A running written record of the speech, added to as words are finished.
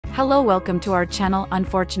Hello, welcome to our channel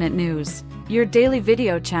Unfortunate News, your daily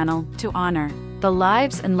video channel to honor the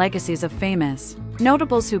lives and legacies of famous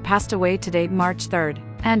notables who passed away today, March 3rd,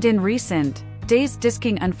 and in recent days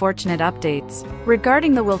disking unfortunate updates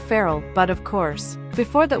regarding the Will Ferrell. But of course,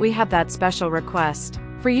 before that we have that special request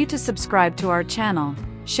for you to subscribe to our channel,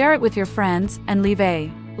 share it with your friends, and leave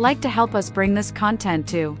a like to help us bring this content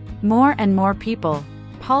to more and more people.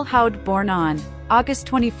 Paul Houde, born on August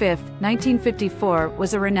 25, 1954,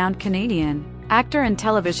 was a renowned Canadian actor and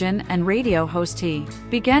television and radio host. He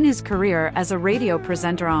began his career as a radio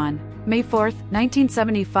presenter on May 4,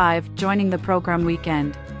 1975, joining the program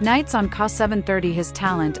Weekend Nights on CA 730. His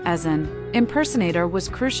talent as an impersonator was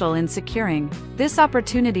crucial in securing this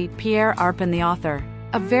opportunity. Pierre Arpin, the author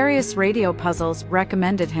of various radio puzzles,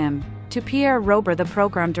 recommended him to Pierre Robert, the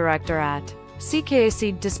program director at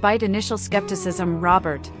CKAC. Despite initial skepticism,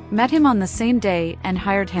 Robert met him on the same day and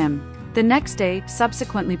hired him the next day.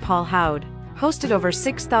 Subsequently, Paul Houde hosted over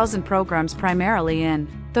 6,000 programs, primarily in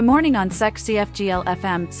the morning on CFGL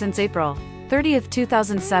FM. Since April 30,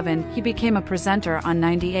 2007, he became a presenter on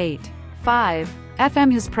 98.5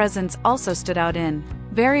 FM. His presence also stood out in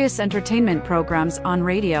various entertainment programs on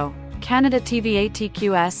Radio Canada, TVA,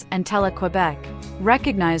 TQS, and Télé-Québec.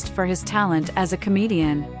 Recognized for his talent as a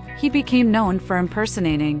comedian, he became known for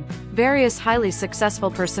impersonating various highly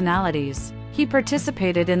successful personalities. He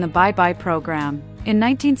participated in the Bye Bye program in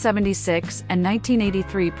 1976 and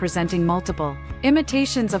 1983, presenting multiple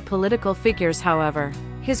imitations of political figures. However,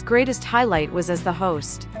 his greatest highlight was as the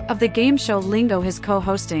host of the game show Lingo, his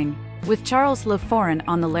co-hosting with Charles LeForin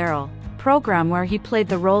on the Laurel program, where he played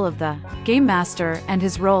the role of the game master, and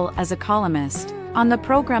his role as a columnist on the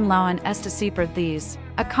program Lawan Estasiper. These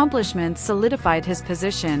accomplishments solidified his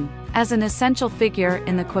position as an essential figure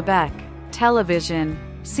in the Quebec television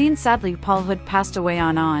scene. Sadly, Paul Houde passed away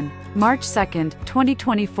on March 2,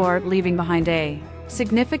 2024, leaving behind a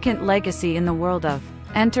significant legacy in the world of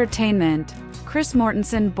entertainment. Chris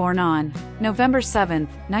Mortensen, born on November 7,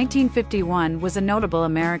 1951, was a notable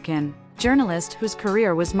American journalist whose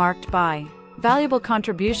career was marked by valuable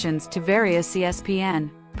contributions to various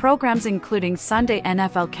ESPN programs, including Sunday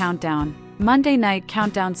NFL Countdown, Monday Night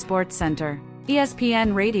Countdown, Sports Center,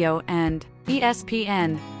 ESPN Radio, and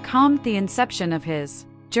ESPN.com. The inception of his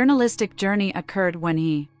journalistic journey occurred when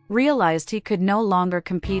he realized he could no longer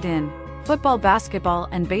compete in football, basketball,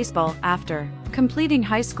 and baseball after completing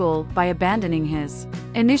high school by abandoning his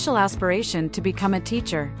initial aspiration to become a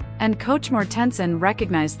teacher. And Coach Mortensen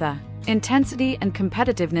recognized the intensity and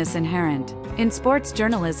competitiveness inherent in sports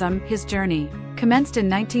journalism. His journey commenced in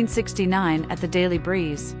 1969 at the Daily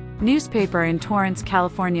Breeze newspaper in Torrance,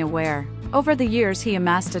 California, where over the years he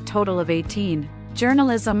amassed a total of 18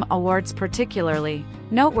 journalism awards. Particularly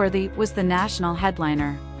noteworthy was the National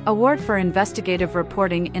Headliner Award for investigative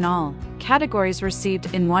reporting in all categories,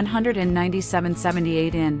 received in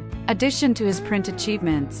 197.78. In addition to his print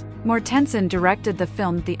achievements, Mortensen directed the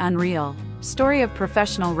film The Unreal Story of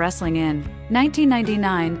Professional Wrestling in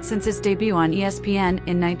 1999. Since his debut on ESPN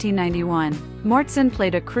in 1991, Mortensen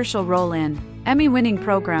played a crucial role in Emmy-winning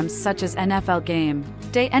programs such as NFL Game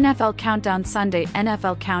Day, NFL Countdown, Sunday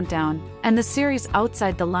NFL Countdown, and the series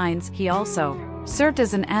Outside the Lines. He also served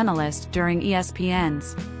as an analyst during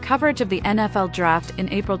ESPN's coverage of the NFL Draft in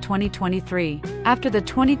April 2023. After the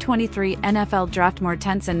 2023 NFL Draft,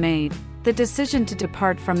 Mortensen made the decision to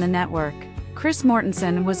depart from the network. Chris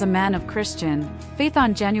Mortensen was a man of Christian faith.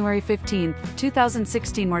 On January 15,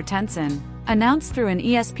 2016, Mortensen announced through an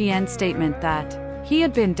ESPN statement that he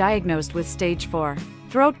had been diagnosed with stage 4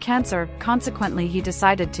 throat cancer. Consequently, he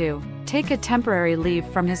decided to take a temporary leave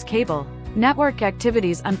from his cable network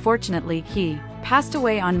activities. Unfortunately, he passed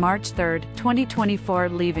away on March 3, 2024,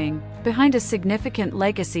 leaving behind a significant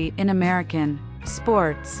legacy in American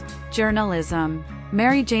sports journalism.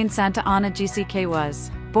 Mary Jane Santa Ana GCK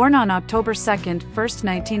was born on October 2,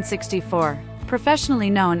 1964, professionally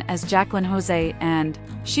known as Jaclyn Jose, and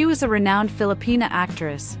she was a renowned Filipina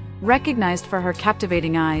actress, recognized for her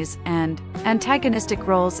captivating eyes and antagonistic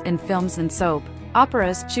roles in films and soap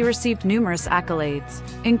operas. She received numerous accolades,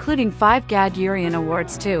 including 5 Gad-Urian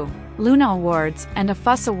Awards, 2 Luna Awards, and a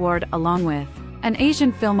Fuss Award, along with an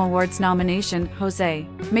Asian Film Awards nomination. Jose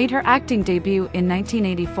made her acting debut in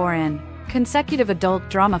 1984 in consecutive adult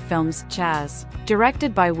drama films Chaz,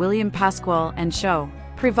 directed by William Pasquale, and Show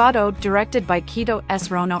Privado, directed by Quito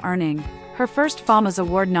S. Rono, earning her first FAMAS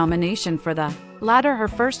Award nomination for the latter. Her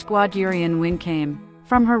first Gad-Urian win came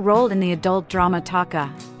from her role in the adult drama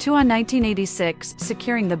Taka 2 on 1986,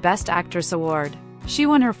 securing the Best Actress Award. She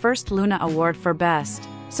won her first Luna Award for Best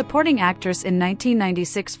Supporting Actress in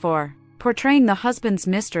 1996 for portraying the husband's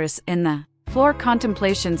mistress in the Floor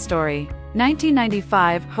Contemplation Story.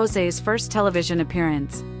 1995, Jose's first television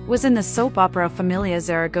appearance was in the soap opera Familia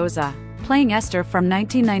Zaragoza, playing Esther from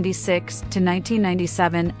 1996 to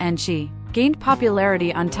 1997, and she gained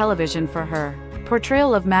popularity on television for her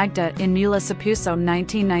portrayal of Magda in Mula sa Puso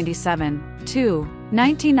 1997.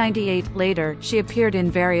 1998 later, she appeared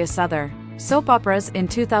in various other soap operas. In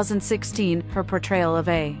 2016, her portrayal of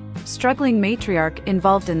a struggling matriarch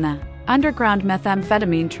involved in the underground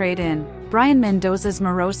methamphetamine trade in Brian Mendoza's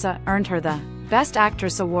Morosa earned her the Best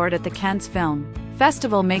Actress award at the Cannes Film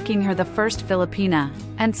Festival, making her the first Filipina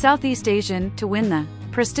and Southeast Asian to win the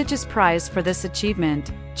prestigious prize for this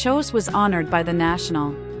achievement. Jose was honored by the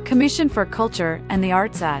National Commission for Culture and the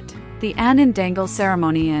Arts at the Anand Dangle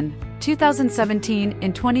ceremony in 2017.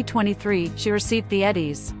 In 2023, she received the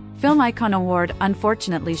Eddies Film Icon Award.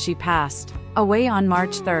 Unfortunately, she passed away on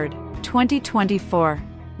March 3, 2024.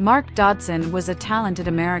 Mark Dodson was a talented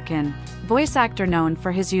American voice actor known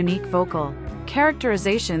for his unique vocal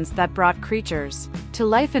characterizations that brought creatures to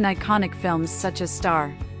life in iconic films such as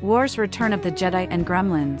Star Wars: Return of the Jedi and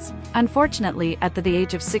Gremlins. Unfortunately, at the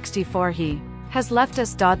age of 64, he has left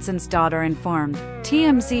us. Dodson's daughter informed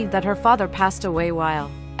TMZ that her father passed away while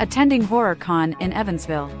attending HorrorCon in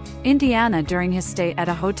Evansville, Indiana. During his stay at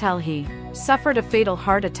a hotel, he suffered a fatal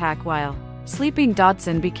heart attack while sleeping.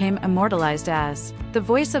 Dodson became immortalized as the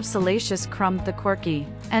voice of Salacious Crumb, the quirky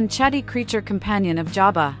and chatty creature companion of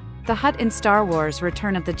Jabba the Hutt in Star Wars: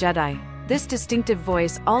 Return of the Jedi. This distinctive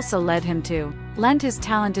voice also led him to lend his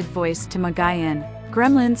talented voice to Magai in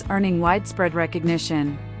Gremlins, earning widespread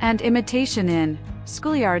recognition and imitation in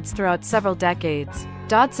schoolyards throughout several decades.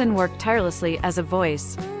 Dodson worked tirelessly as a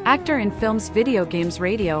voice actor in films, video games,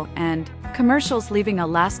 radio, and commercials, leaving a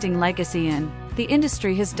lasting legacy in the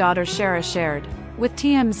industry. His daughter Shara shared with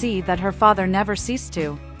TMZ that her father never ceased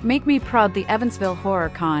to make me proud. The Evansville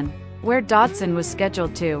HorrorCon, where Dodson was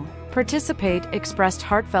scheduled to participate, expressed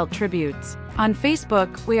heartfelt tributes on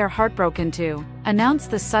Facebook. We are heartbroken to announce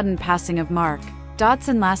the sudden passing of Mark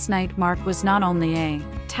Dodson last night. Mark was not only a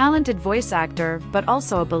talented voice actor but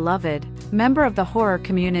also a beloved member of the horror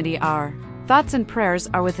community. Our thoughts and prayers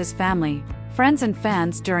are with his family, friends and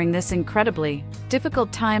fans during this incredibly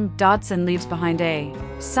difficult time. Dodson leaves behind a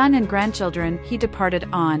son and grandchildren. He departed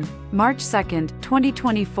on March 2,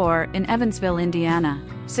 2024 in Evansville, Indiana,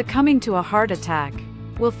 succumbing to a heart attack.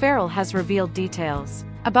 Will Ferrell has revealed details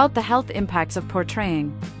about the health impacts of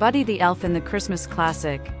portraying Buddy the Elf in the Christmas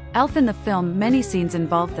classic Elf. In the film, many scenes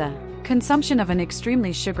involve the consumption of an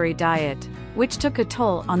extremely sugary diet, which took a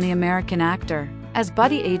toll on the American actor. As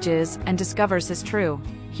Buddy ages and discovers his true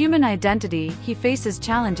human identity, he faces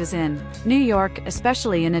challenges in New York,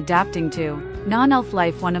 especially in adapting to non-elf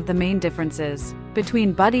life. One of the main differences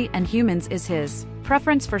between Buddy and humans is his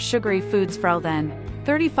preference for sugary foods. Ferrell, then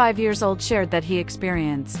 35 years old, shared that he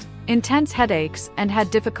experienced intense headaches and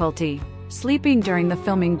had difficulty sleeping during the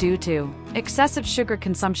filming due to excessive sugar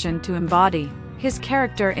consumption. To embody his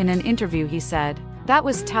character in an interview, he said, "That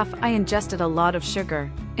was tough. I ingested a lot of sugar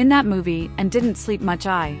in that movie and didn't sleep much.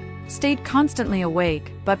 I stayed constantly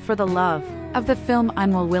awake, but for the love of the film,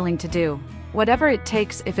 I'm willing to do whatever it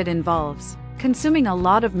takes. If it involves consuming a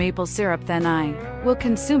lot of maple syrup, then I will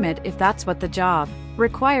consume it if that's what the job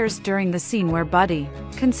requires." During the scene where Buddy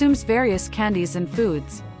consumes various candies and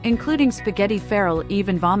foods, including spaghetti, Ferrell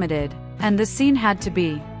even vomited, and the scene had to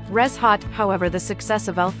be res hot. However, the success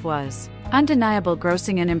of Elf was undeniable,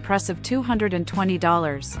 grossing an impressive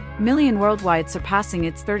 $220 million worldwide, surpassing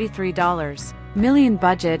its $33 million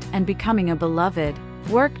budget and becoming a beloved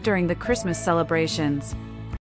work during the Christmas celebrations.